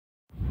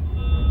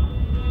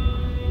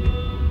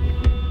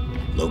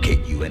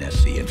Locate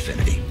UNSC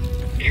Infinity.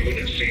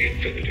 UNSC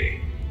Infinity.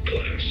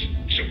 Class,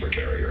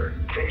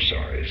 Supercarrier. Crew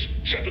size,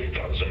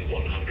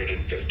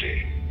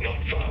 7,150.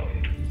 Not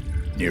found.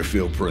 Near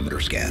field perimeter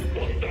scan.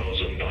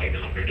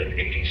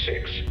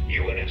 1,986.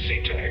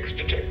 UNSC tags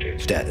detected.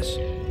 Status.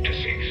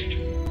 Deceased.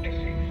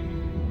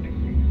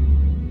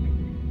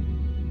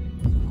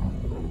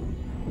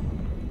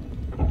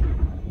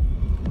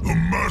 The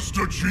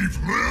Master Chief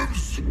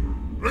lives?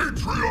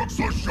 Atriox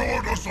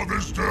assured us of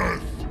his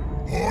death.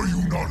 Are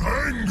you not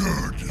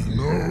angered?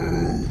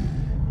 No.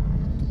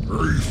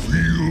 I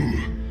feel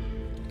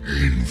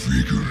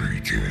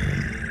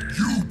invigorated.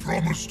 You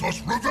promised us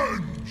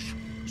revenge,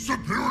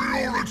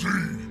 superiority,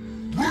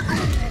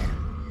 renewal.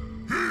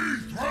 He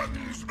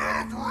threatens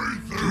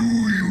everything. Do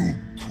you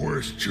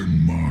question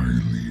my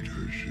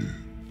leadership?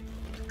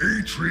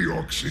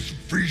 Atriox's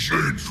vision.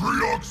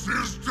 Atriox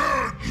is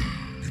dead.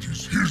 It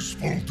is his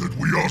fault that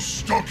we are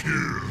stuck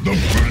here. The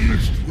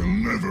Banished will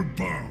never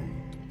bow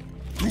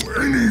to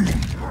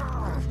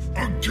anyone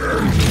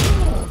again.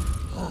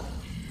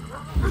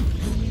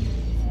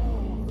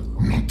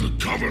 Not the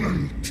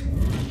Covenant.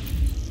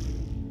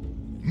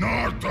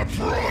 Not the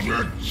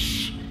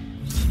Province.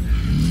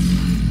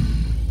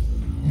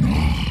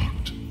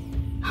 Not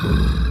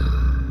her.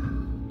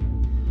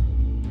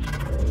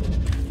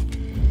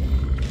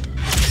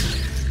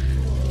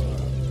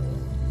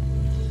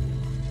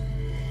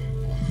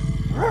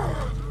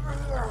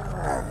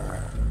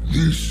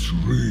 This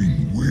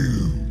ring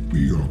will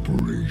be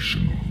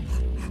operational.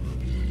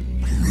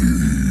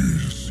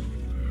 Please.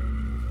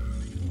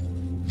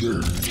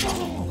 There.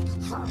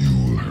 You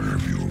will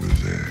have your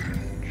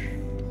revenge.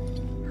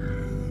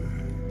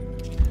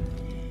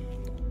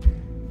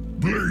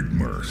 Blade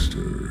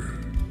Master.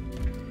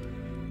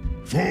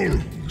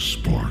 Follow the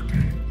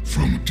Spartan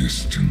from a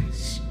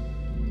distance.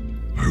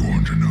 I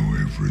want to know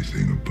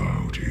everything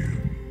about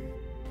him.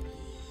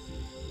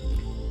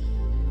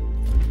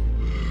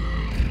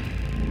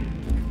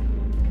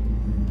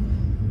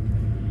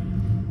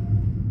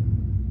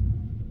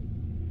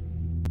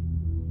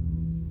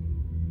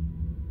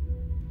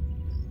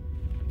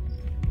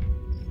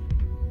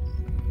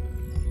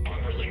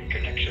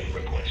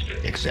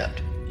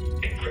 Accept.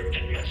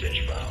 Encrypted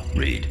message found.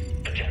 Read.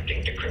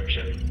 Attempting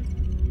decryption.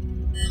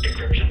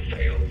 Decryption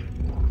failed.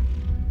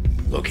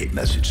 Locate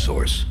message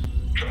source.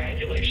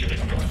 Triangulation in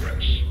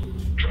progress.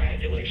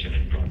 Triangulation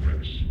in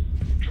progress.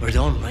 We're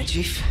done, right,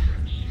 Chief?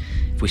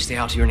 If we stay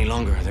out here any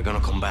longer, they're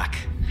gonna come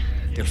back.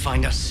 They'll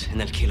find us, and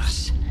they'll kill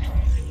us.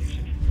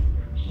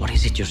 What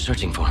is it you're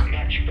searching for?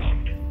 Match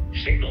found.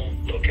 Signal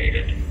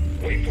located.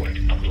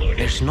 Waypoint uploaded.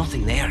 There's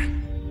nothing there.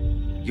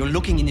 You're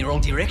looking in the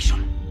wrong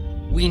direction.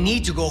 We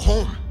need to go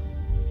home.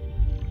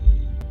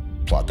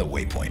 Plot the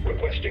waypoint.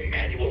 Requesting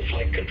manual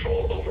flight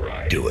control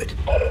override. Do it.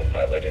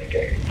 Autopilot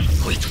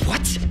engaged. Wait,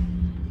 what?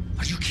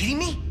 Are you kidding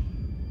me?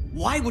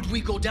 Why would we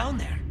go down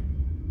there?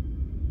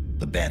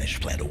 The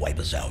Banished plan to wipe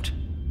us out.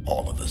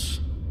 All of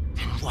us.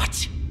 Then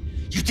what?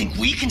 You think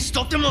we can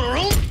stop them on our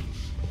own?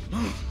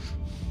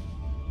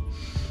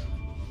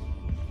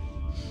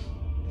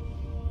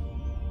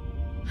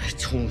 I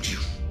told you.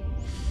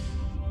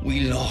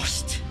 We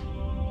lost.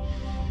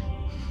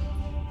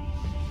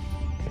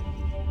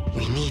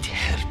 We need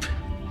help,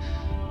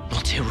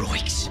 not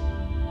heroics.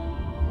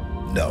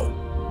 No.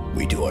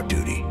 We do our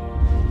duty.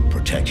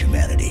 Protect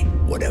humanity,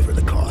 whatever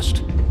the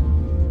cost.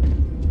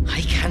 I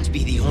can't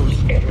be the only...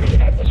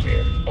 Entering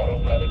atmosphere.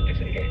 Autopilot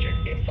disengaging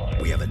in 5.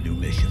 We have a new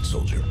mission,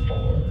 soldier. 4.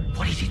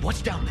 What is it?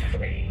 What's down there?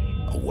 3.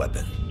 A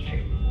weapon.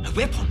 2. A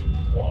weapon?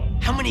 1.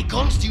 How many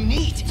guns do you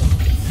need?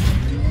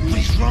 What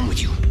is wrong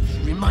with you?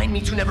 Remind me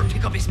to never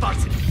pick up a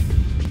Spartan.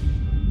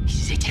 This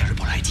is a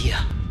terrible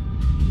idea.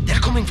 They're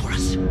coming for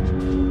us.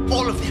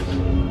 All of them.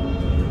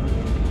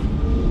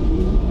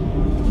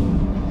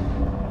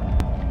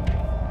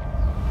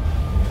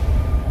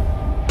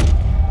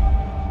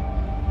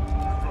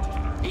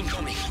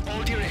 Incoming.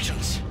 All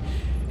directions.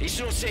 It's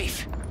not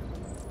safe.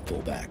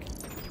 Pull back.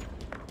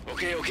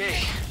 Okay,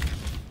 okay.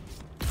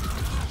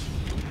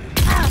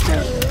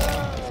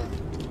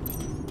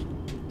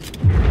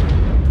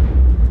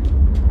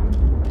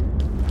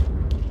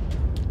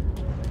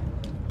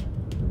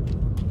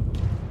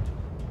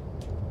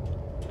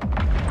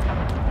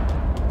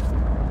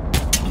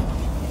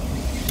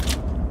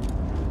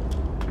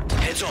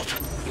 Heads up.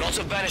 Lots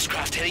of Banished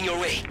craft heading your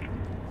way.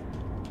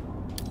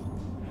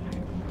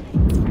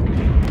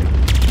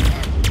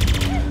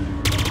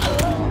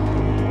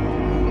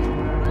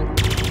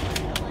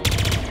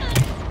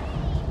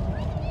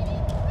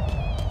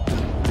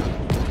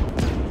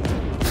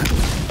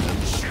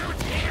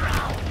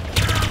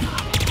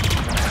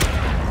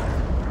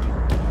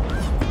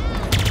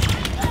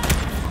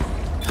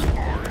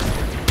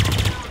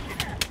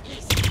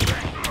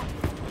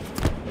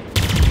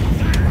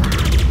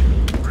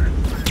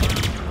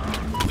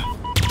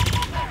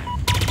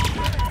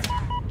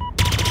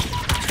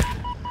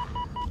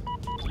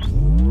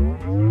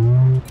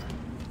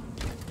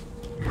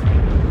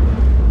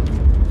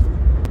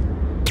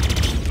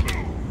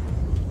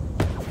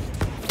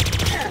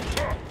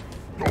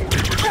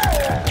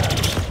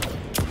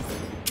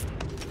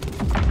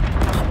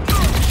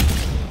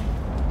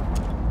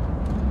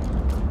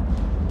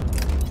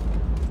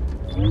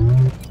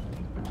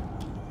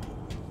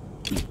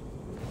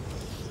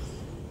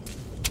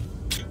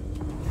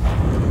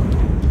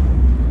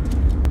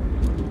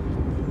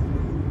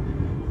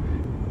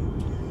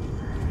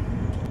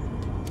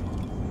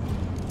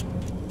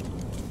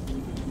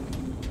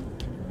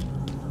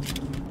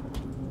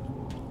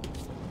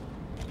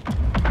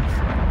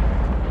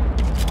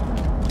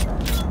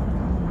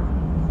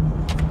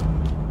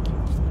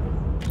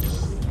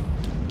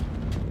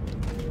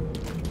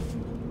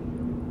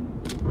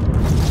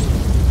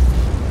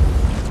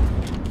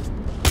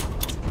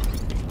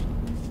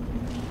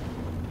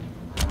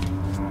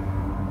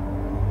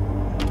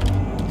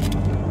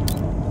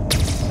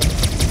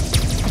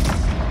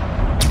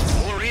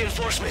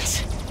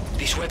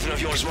 weapon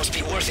of yours must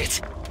be worth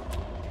it.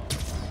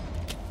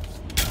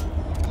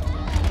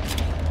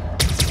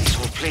 This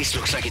whole place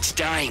looks like it's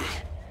dying.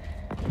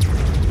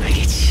 Like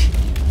it's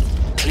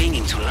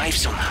clinging to life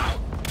somehow.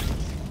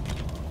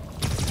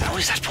 How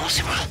is that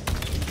possible?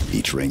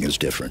 Each ring is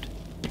different.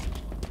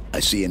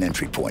 I see an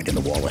entry point in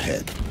the wall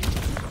ahead.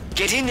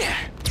 Get in there.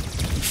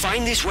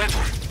 Find this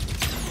weapon.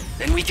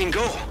 Then we can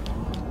go.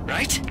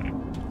 Right?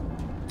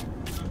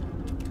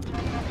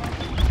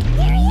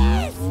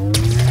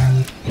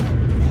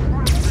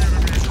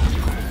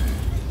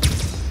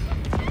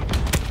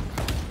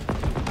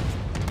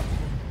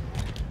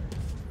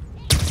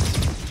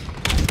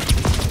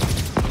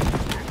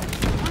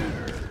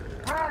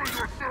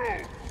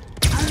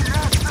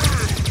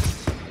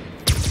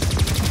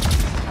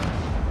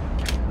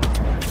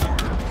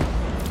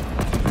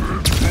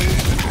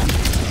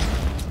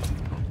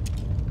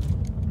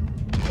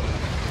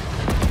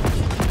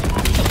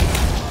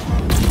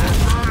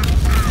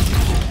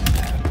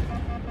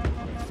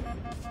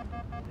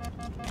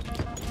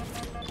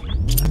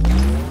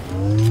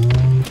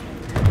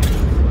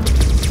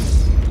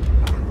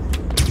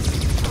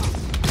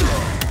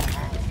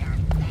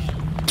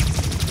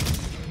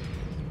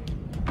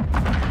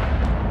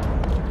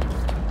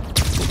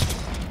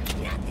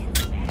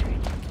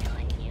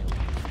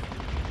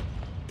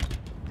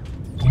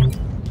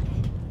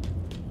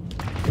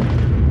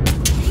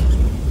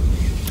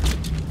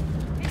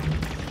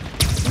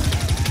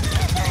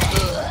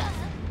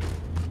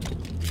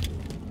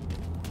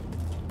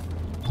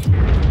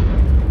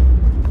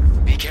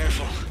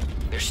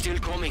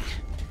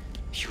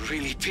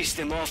 Pissed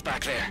them off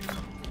back there.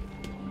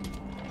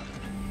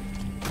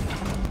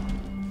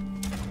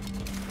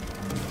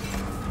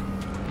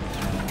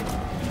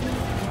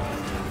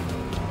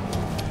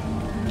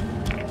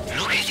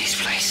 Look at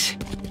this place.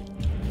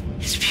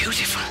 It's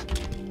beautiful.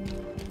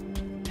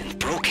 And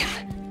broken.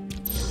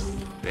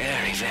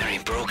 Very, very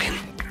broken.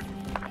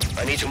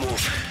 I need to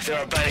move. There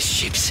are banished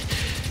ships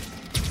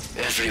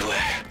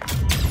everywhere.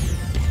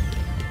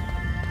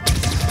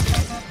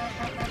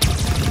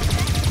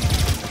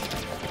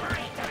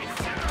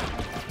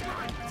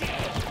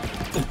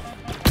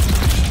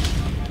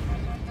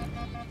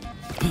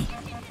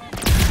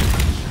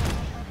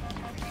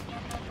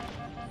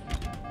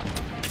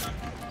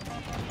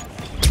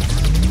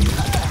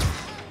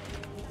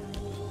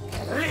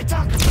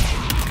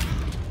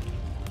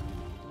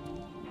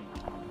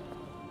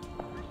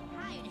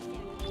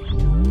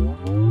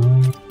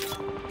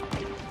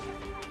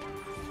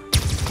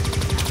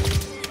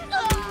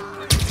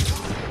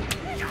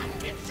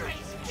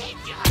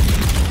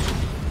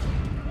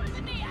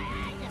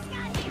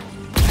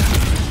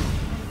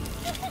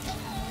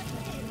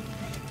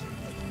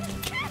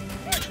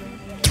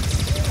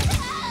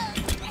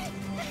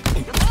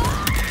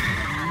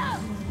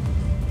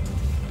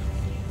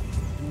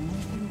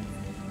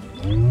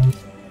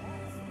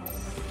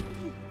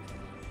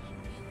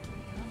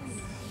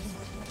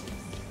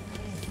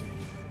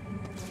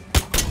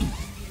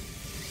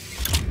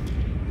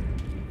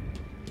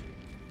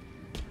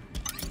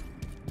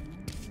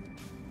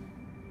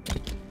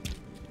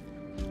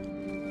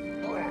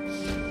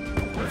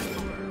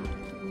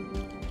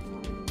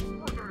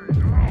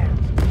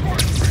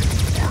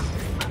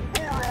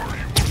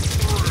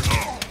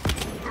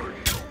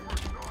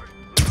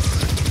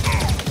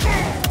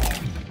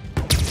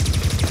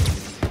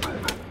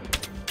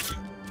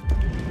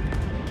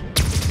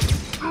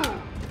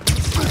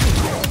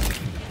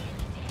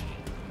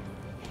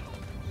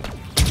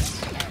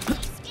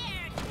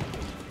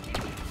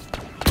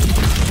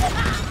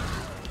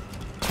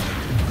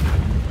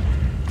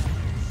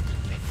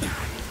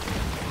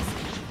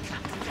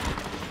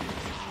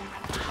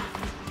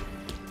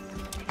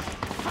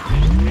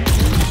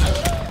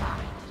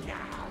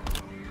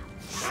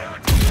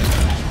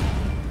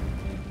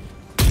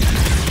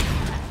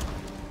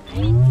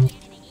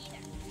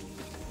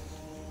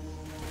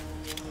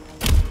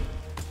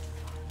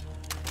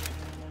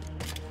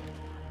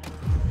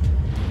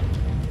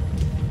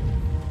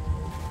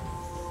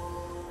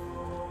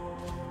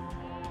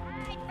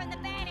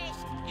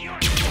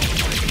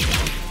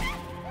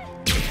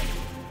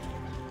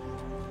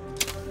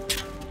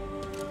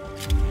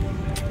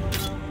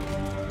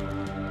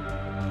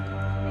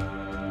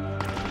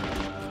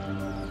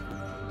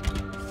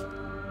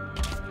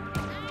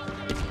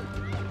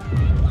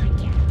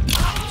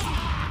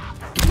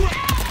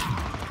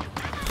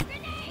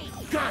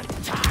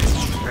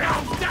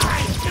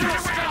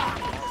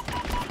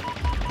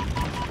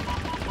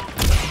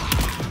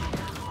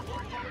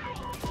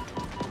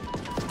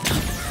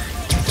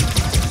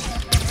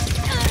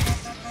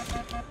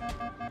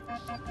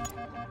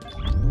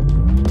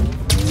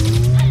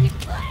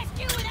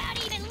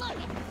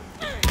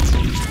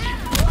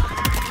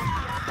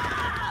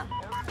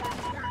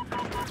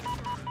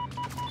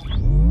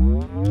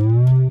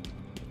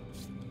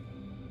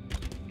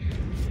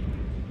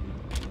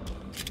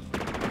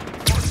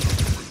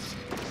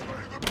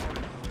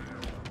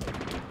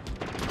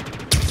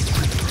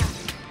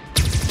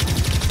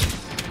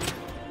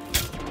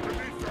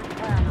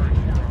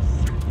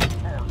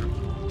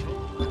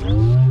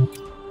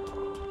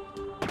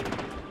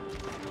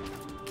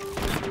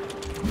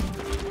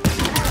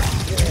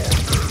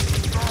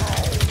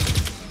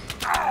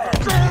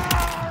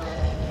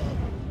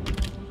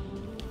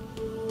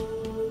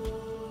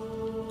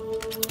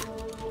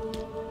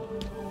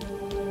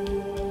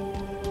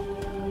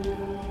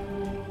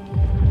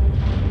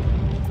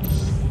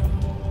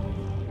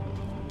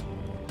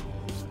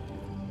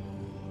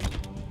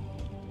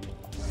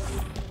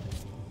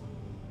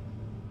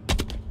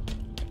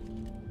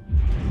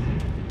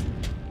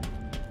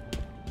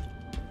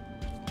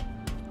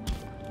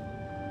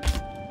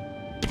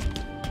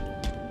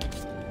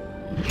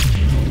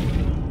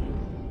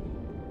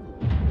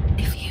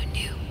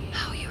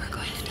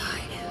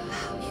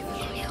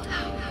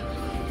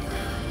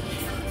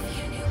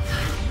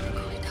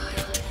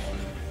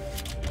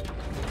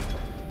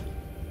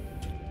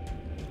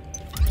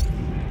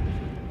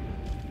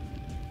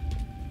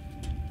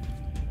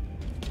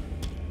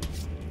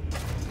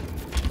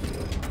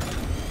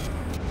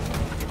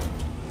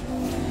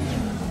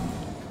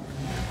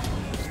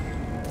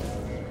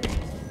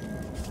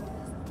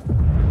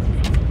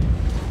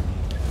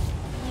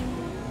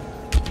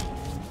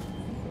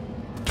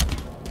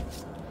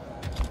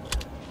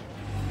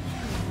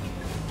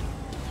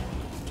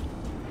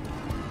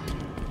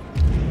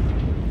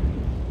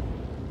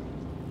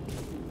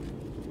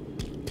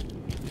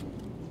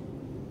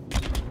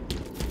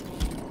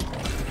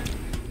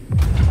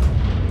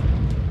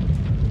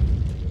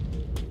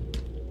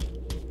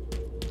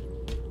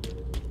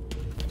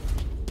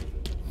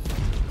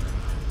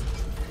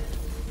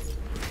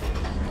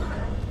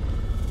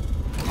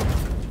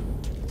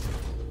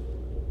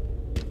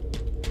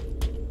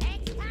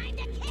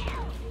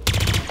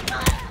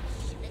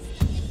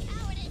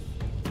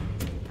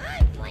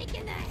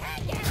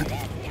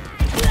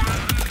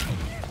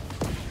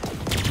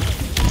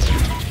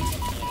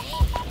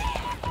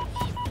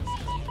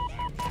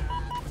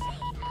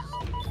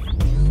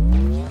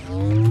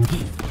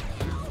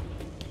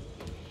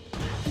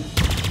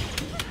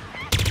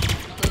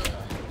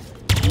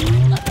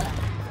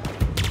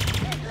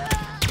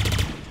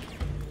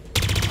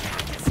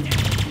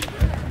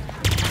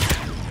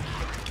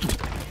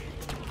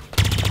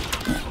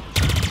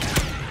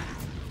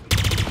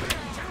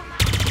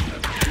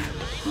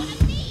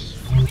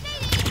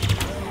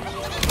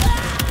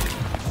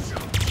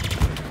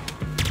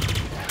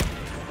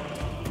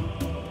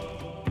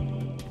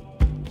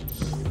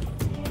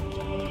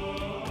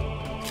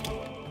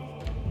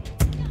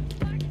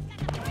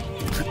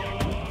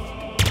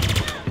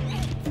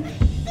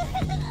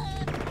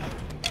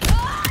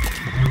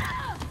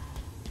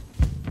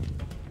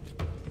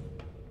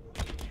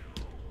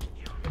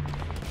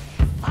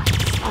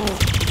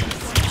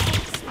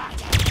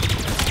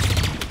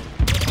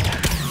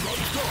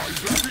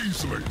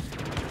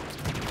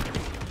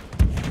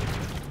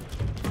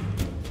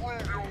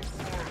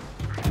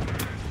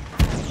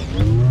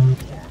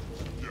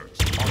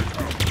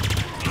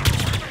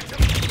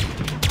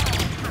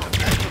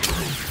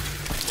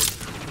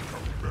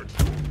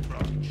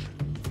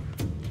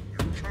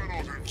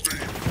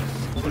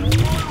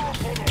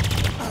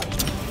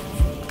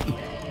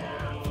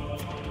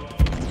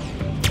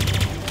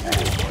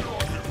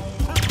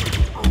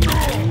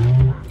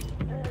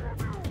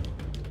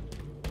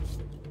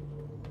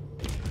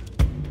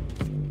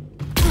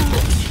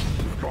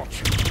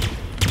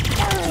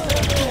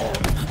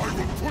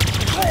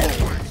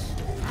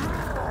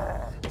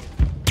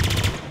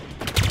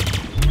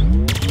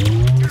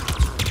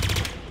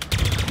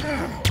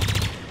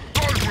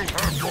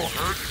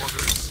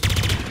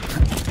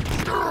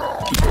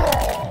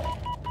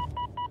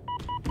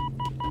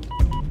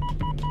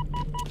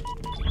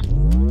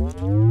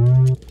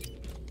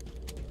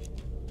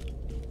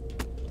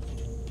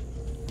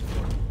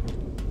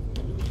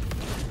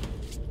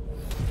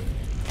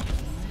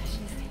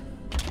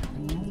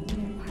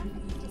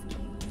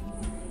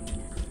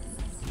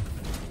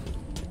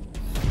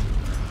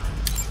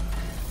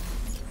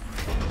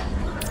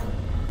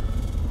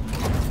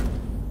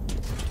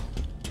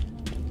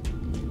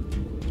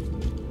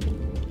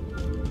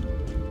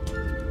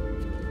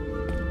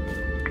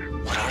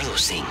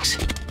 those things.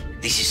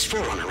 This is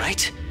Forerunner,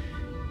 right?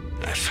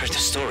 I've heard the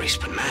stories,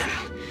 but man,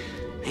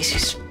 this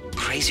is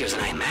crazier than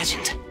I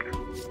imagined.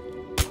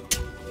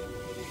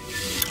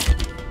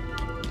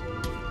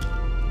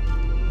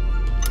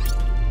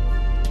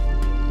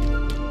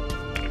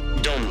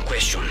 Dumb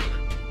question.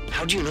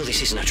 How do you know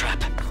this isn't a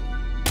trap?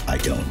 I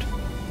don't.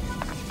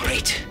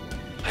 Great.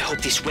 I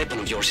hope this weapon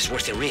of yours is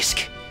worth the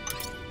risk.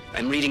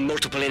 I'm reading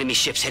multiple enemy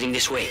ships heading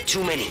this way.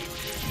 Too many.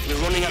 We're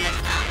running out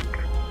of...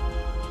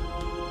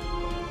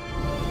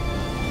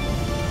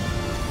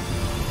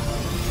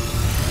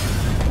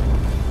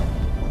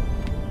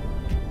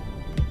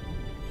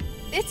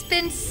 It's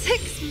been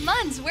 6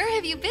 months. Where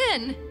have you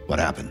been? What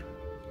happened?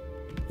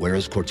 Where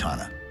is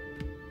Cortana?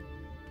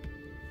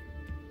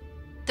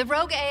 The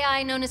rogue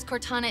AI known as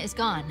Cortana is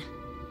gone.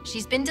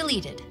 She's been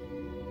deleted.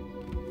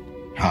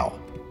 How?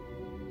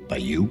 By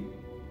you?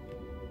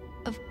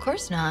 Of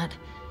course not.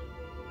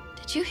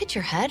 Did you hit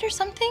your head or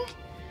something?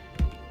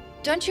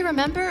 Don't you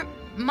remember?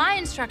 My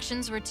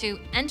instructions were to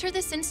enter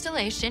this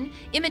installation,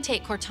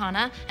 imitate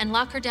Cortana, and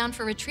lock her down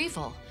for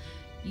retrieval.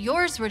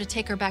 Yours were to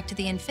take her back to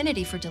the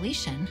Infinity for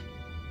deletion.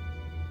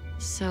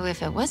 So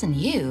if it wasn't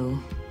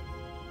you...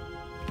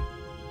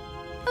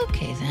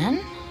 Okay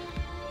then.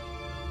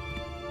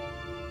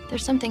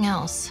 There's something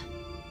else.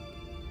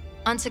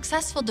 On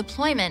successful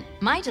deployment,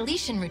 my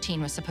deletion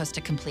routine was supposed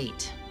to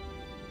complete.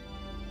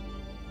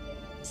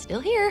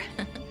 Still here.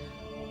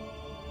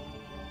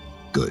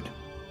 Good.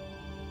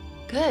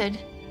 Good.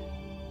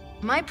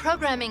 My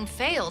programming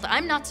failed.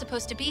 I'm not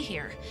supposed to be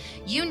here.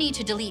 You need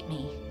to delete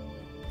me.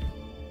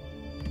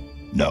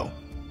 No.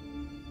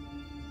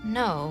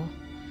 No.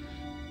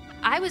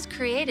 I was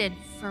created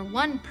for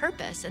one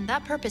purpose, and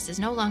that purpose is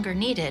no longer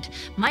needed.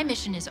 My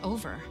mission is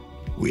over.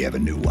 We have a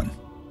new one.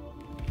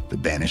 The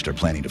Banished are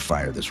planning to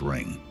fire this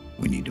ring.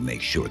 We need to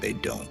make sure they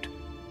don't.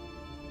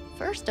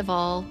 First of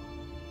all,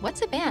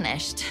 what's a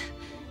Banished?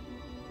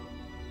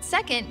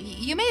 Second,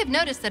 you may have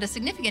noticed that a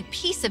significant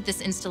piece of this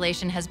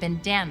installation has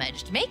been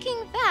damaged, making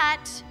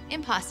that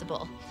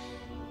impossible.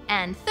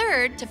 And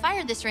third, to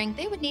fire this ring,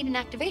 they would need an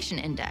activation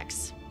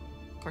index.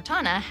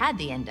 Cortana had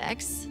the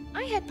index.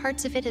 I had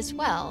parts of it as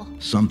well.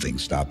 Something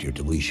stopped your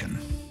deletion.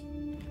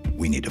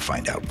 We need to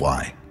find out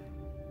why.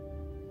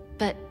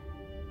 But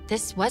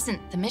this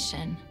wasn't the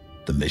mission.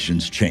 The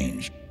missions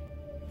changed.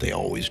 They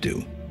always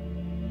do.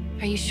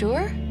 Are you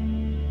sure?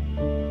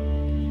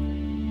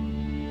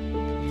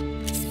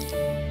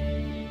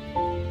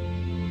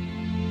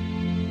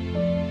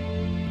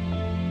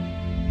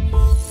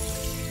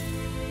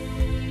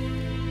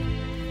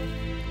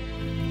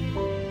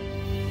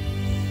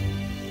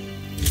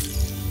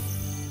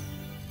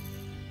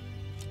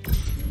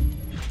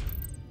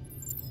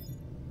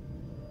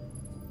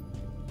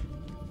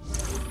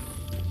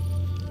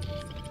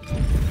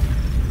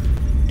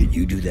 Did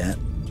you do that?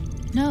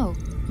 No.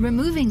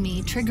 Removing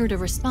me triggered a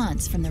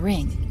response from the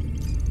ring.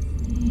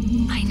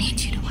 I need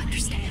you to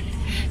understand.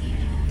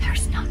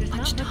 There's not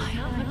much time.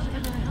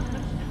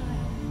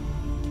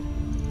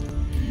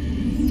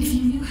 If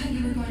you knew how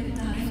you were going to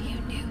die, If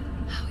you knew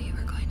how you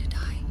were going to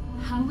die,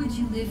 how would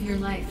you live your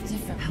life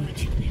differently? how would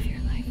you live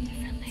your life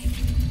differently?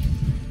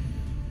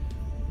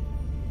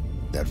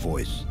 That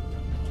voice.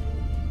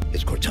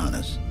 It's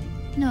Cortana's.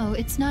 No,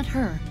 it's not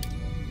her.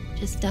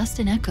 Just dust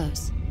and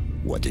echoes.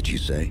 What did you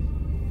say?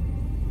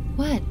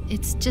 What?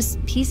 It's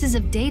just pieces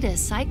of data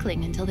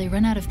cycling until they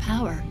run out of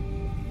power.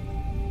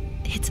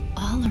 It's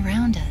all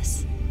around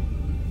us.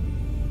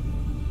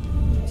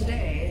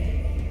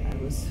 Today, I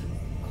was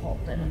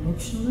called an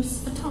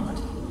emotionless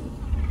automaton.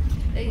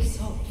 They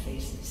saw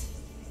faces.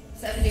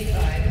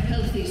 75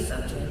 healthy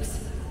subjects,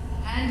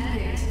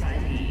 handpicked by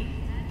me.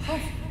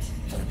 Perfect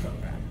for the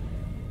program.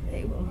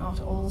 They will not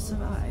all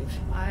survive.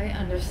 I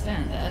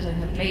understand that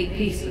and have made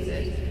peace with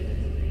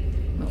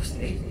it.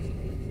 Mostly.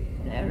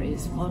 There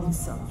is one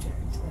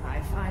subject that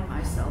I find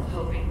myself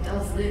hoping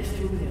does live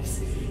through this.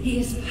 He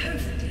is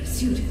perfectly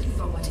suited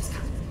for what is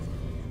coming.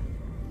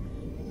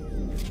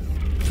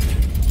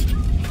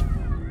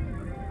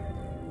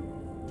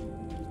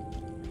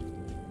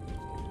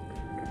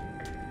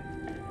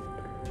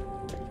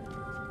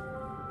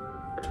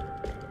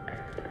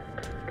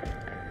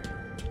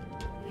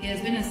 He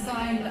has been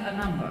assigned a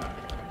number.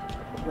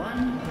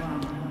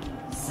 117.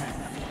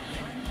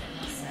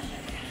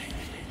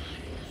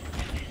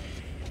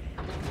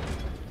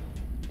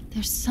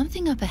 There's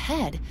something up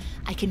ahead.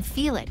 I can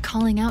feel it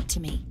calling out to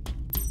me.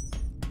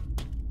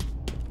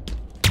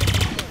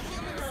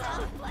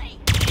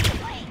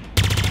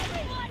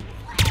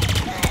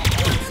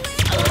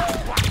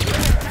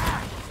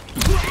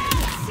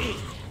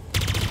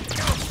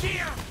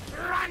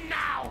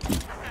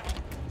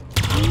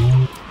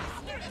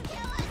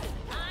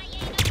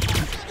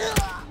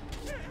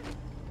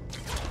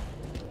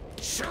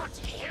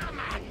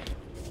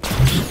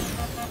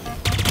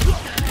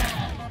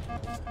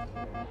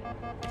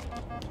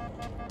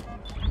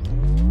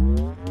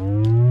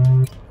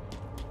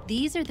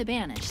 These are the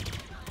Banished.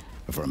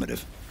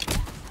 Affirmative.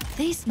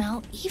 They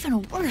smell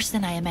even worse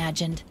than I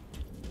imagined.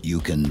 You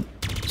can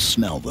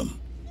smell them.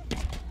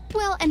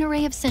 Well, an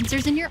array of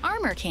sensors in your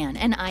armor can,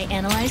 and I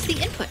analyze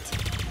the input.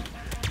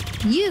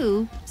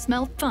 You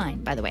smell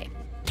fine, by the way.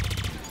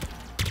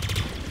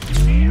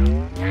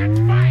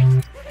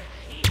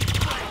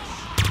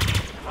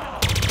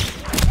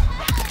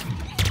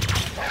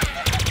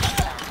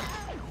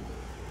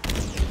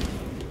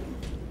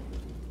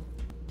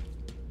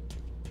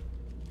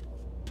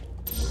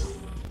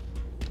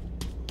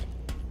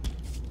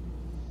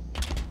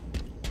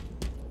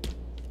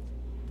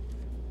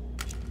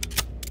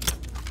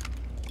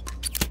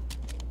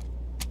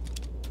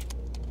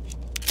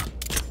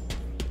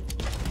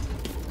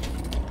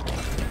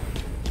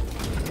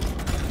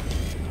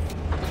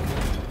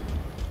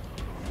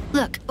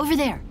 Look, over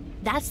there.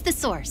 That's the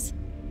source.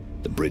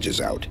 The bridge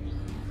is out.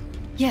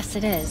 Yes,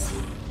 it is.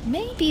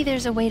 Maybe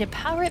there's a way to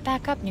power it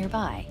back up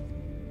nearby.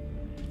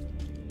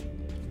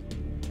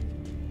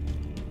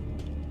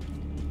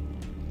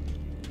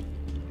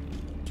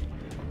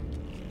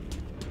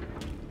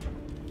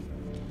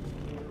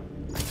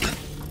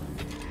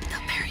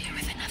 They'll pair you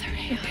with another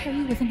AI. They'll pair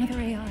you with another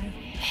AI.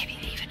 Maybe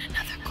even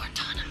another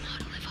Cortana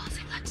model if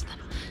Halsey lets them.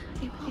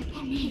 It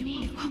won't be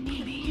me. It won't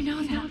be me. You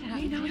know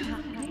that. You know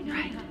that.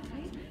 Right.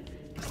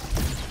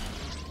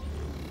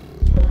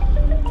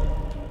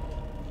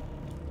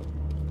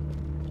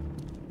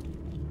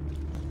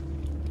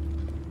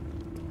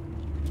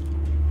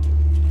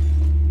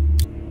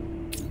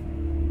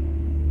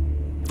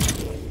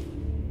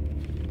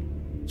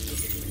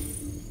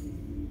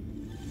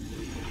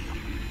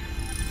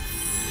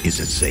 Is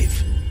it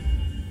safe?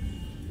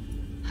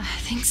 I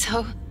think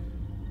so.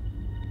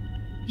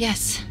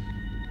 Yes.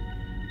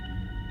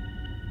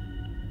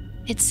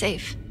 It's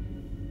safe.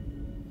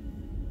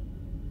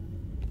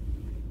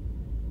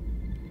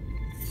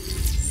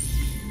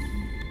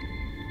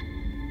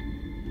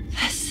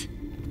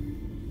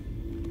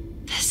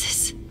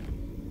 This is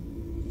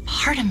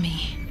part of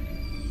me.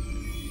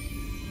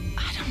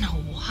 I don't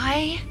know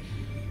why.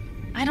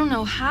 I don't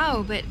know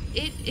how, but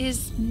it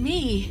is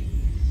me.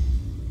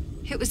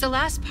 It was the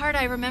last part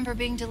I remember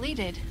being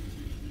deleted.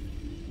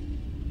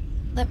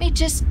 Let me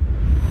just...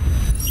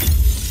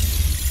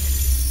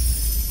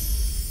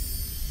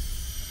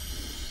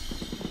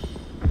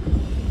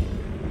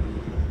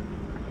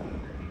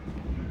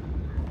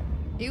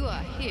 You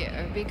are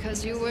here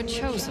because you were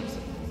chosen.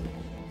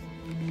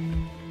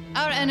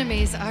 Our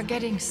enemies are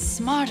getting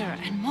smarter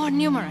and more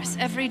numerous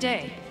every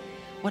day.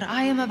 What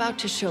I am about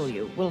to show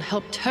you will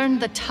help turn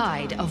the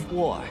tide of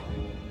war.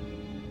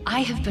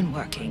 I have been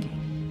working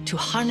to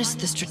harness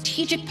the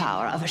strategic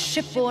power of a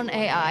shipborne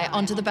AI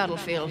onto the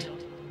battlefield.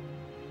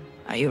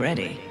 Are you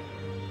ready?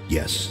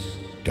 Yes,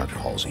 Dr.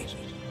 Halsey.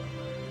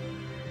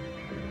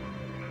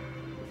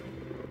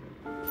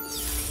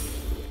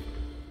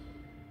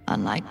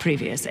 Unlike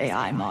previous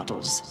AI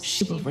models,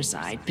 she will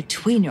reside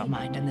between your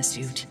mind and the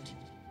suit,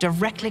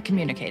 directly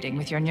communicating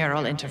with your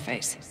neural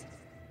interface.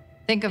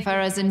 Think of her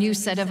as a new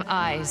set of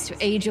eyes to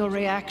aid your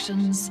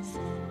reactions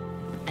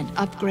and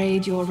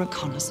upgrade your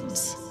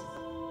reconnaissance.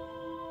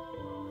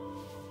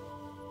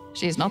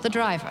 She is not the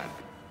driver,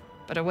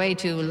 but a way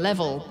to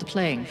level the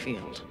playing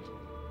field.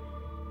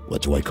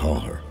 What do I call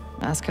her?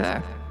 Ask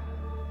her.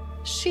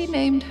 She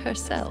named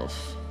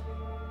herself.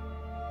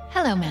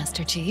 Hello,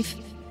 Master Chief.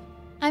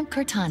 I'm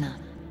Cortana.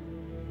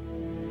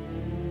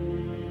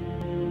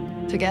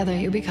 Together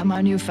you become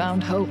our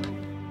newfound hope.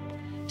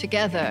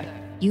 Together,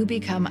 you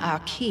become our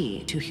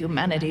key to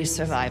humanity's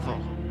survival.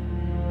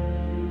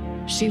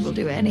 She will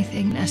do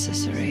anything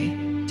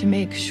necessary to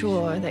make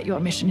sure that your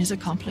mission is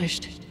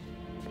accomplished,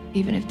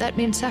 even if that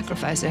means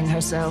sacrificing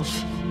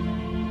herself,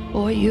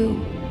 or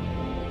you,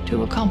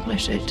 to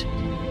accomplish it.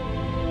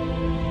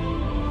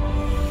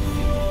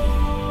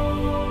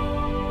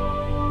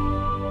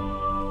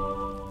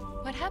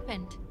 What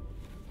happened?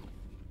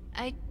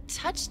 I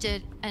touched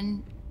it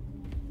and...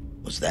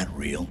 Was that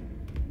real?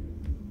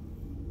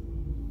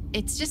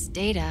 It's just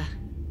data.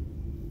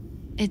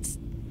 It's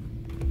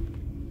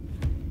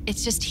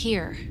just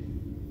here.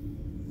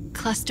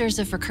 Clusters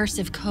of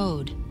recursive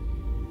code.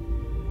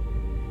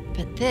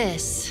 But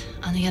this,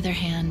 on the other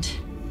hand,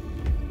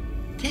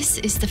 this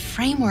is the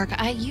framework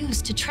I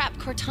use to trap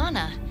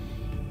Cortana.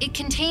 It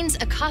contains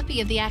a copy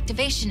of the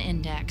activation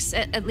index,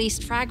 at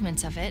least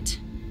fragments of it.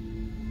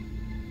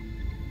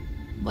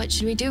 What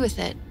should we do with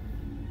it?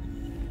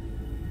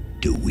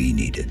 Do we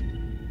need it?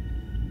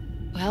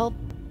 Well,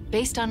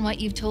 based on what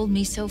you've told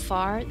me so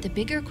far, the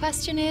bigger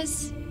question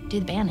is, do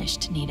the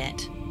Banished need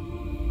it?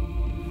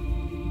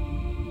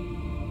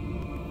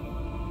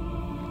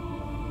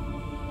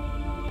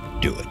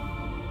 Do it.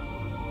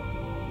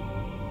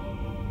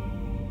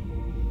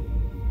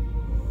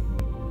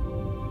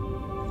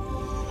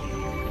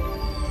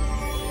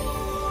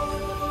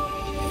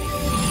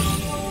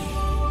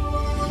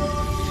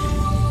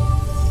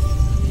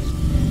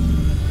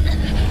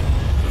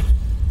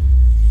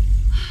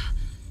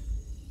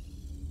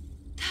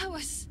 That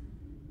was...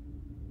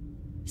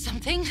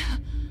 something?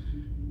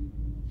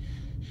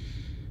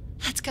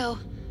 Let's go.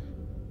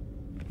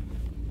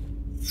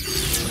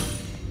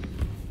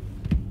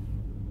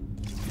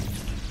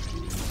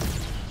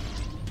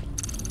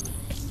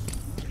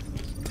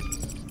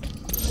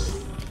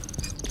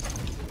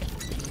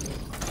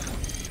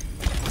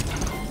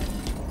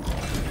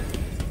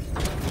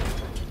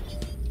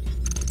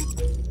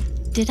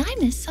 Did I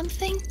miss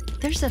something?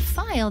 There's a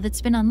file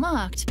that's been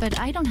unlocked, but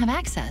I don't have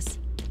access.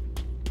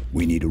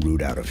 We need a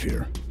route out of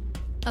here.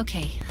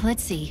 Okay,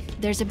 let's see.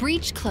 There's a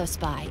breach close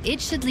by.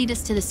 It should lead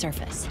us to the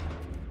surface.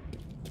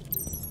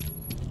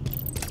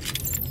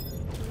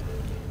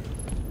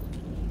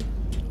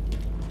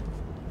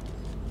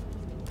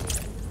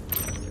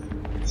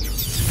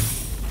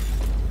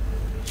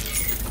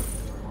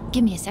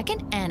 Give me a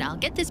second, and I'll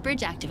get this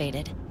bridge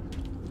activated.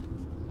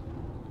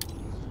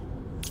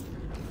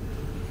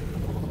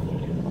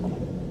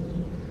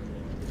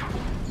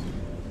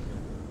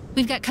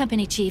 We've got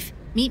company, Chief.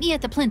 Meet me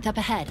at the plinth up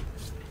ahead.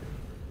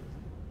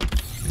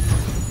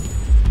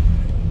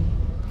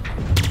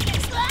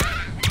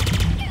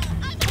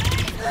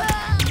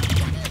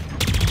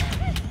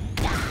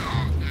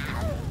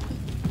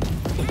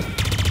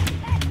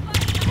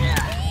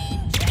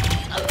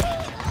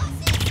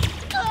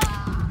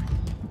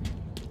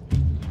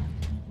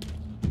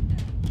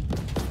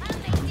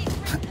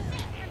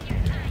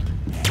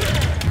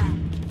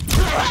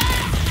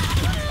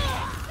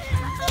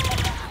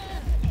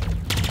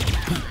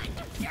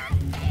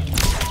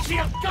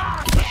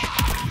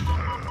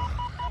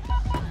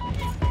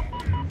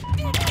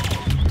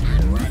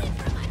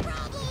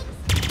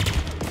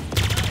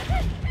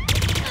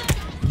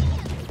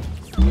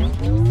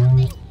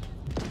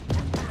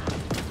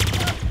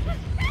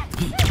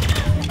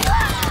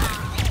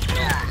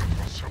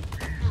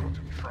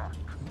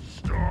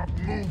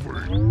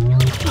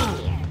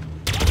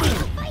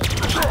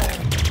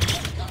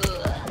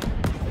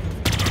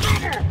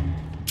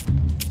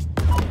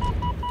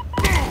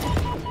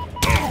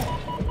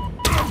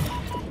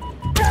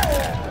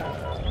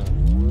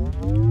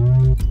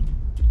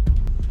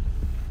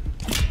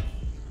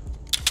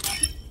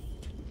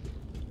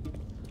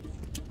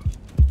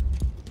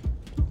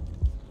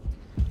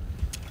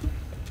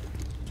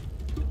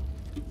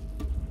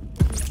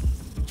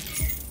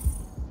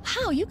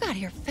 You got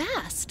here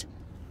fast.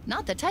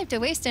 Not the type to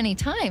waste any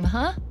time,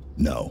 huh?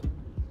 No.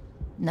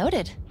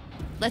 Noted.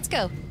 Let's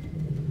go.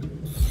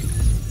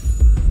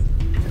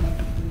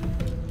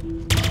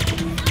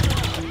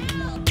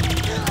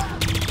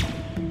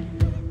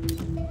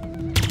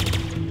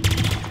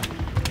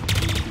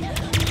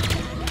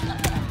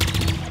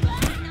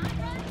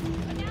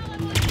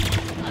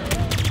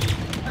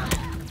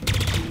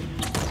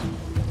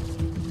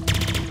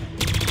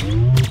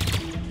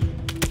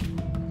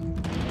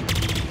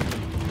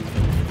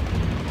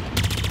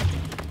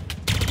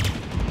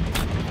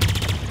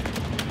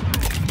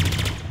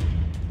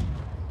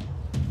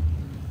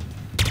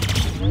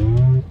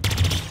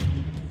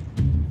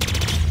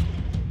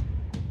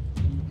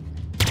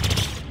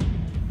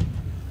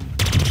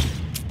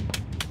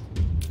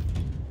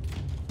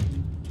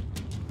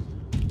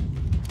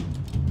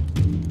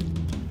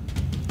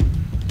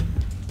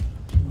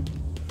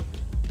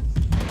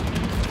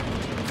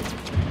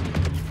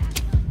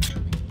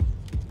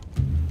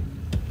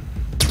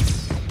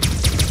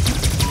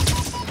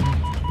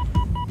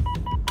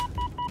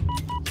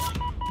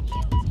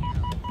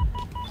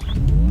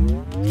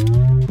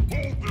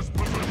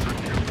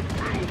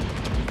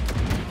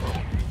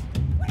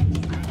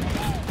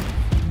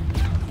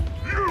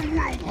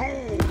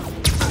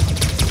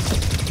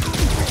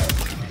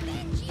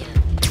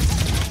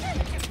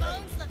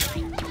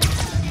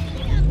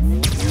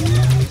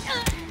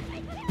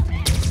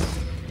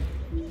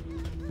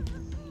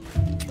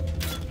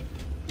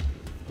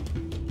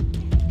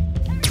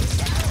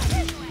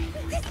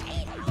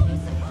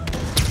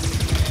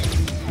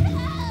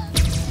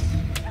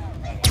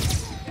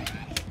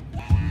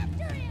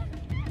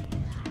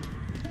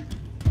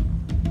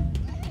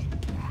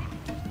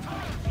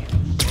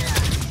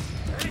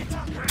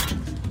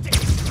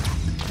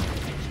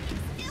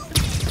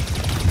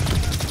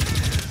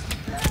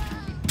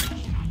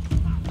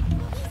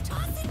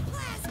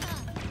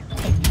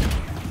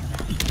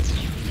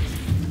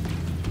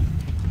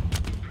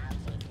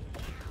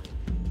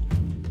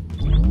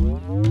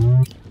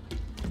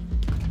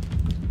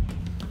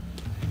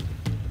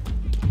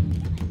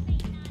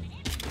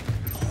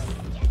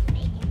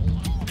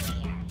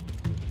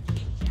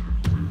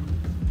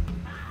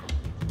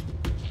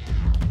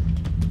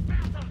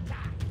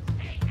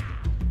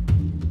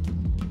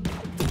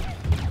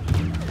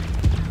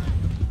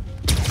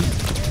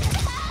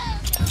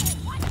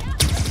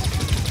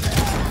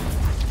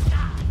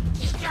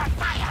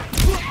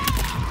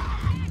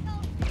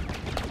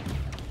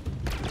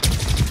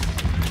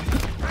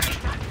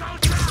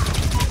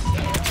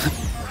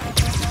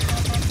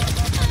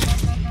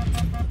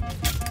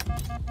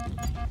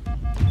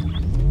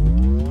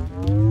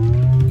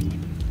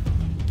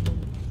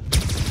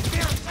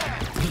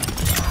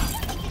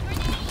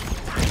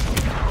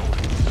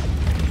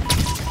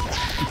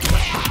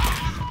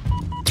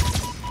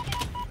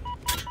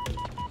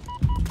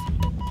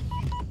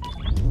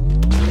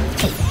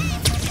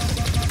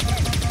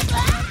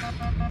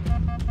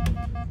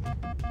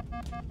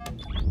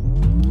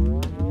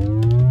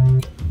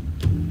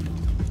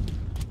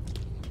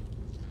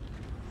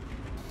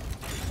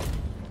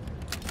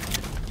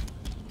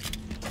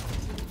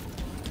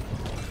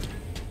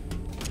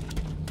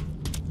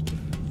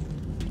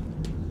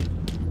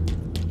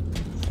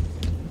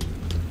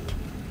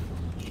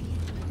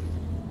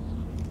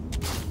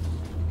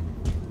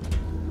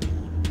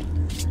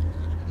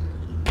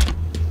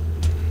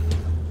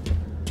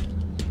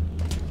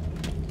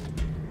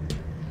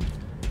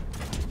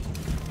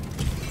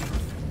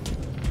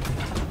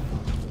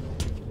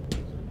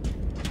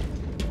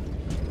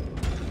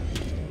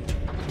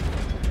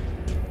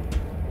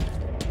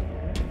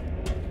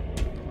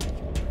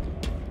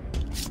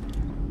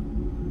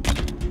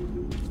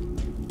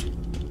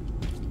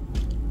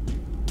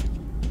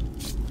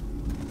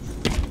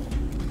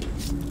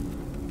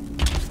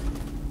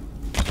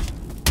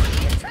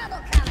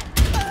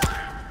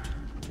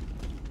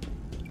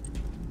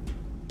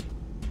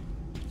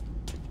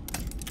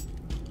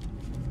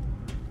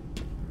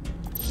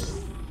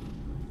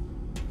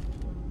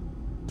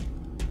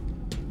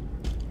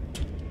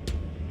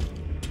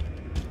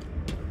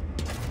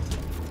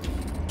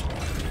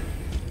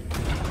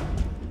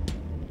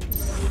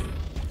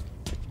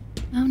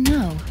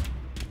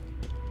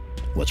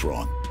 What's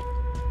wrong?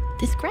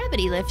 This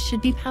gravity lift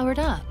should be powered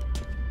up.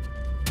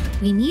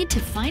 We need to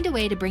find a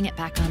way to bring it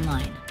back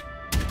online.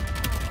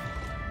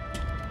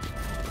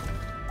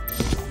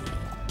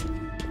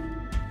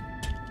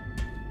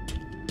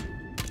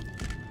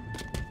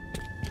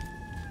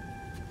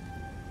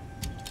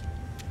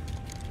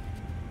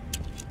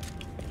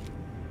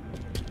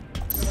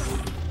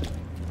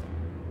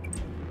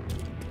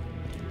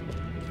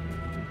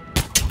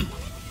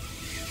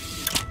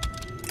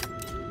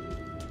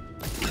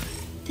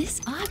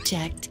 This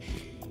object,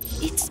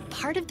 it's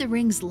part of the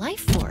ring's life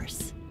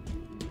force.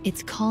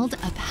 It's called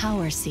a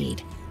power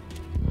seed.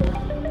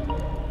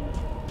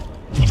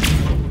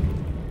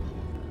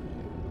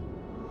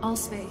 All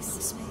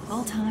space,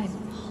 all time.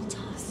 All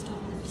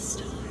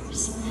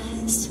stars,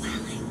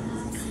 swelling,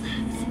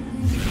 collapsing,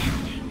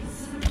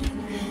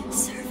 ending,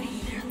 serving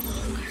their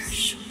longer.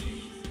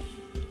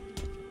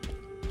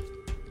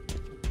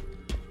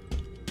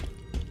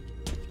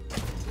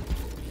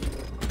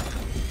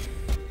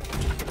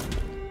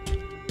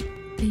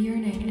 The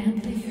yearning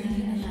and the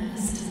yearning at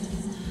last.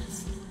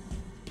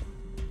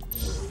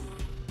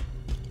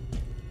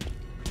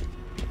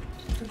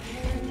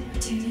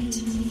 Prepared to meet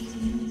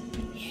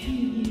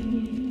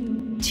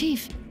you.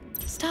 Chief,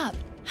 stop.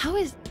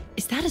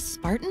 Is that a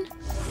Spartan?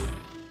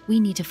 We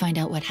need to find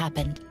out what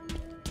happened.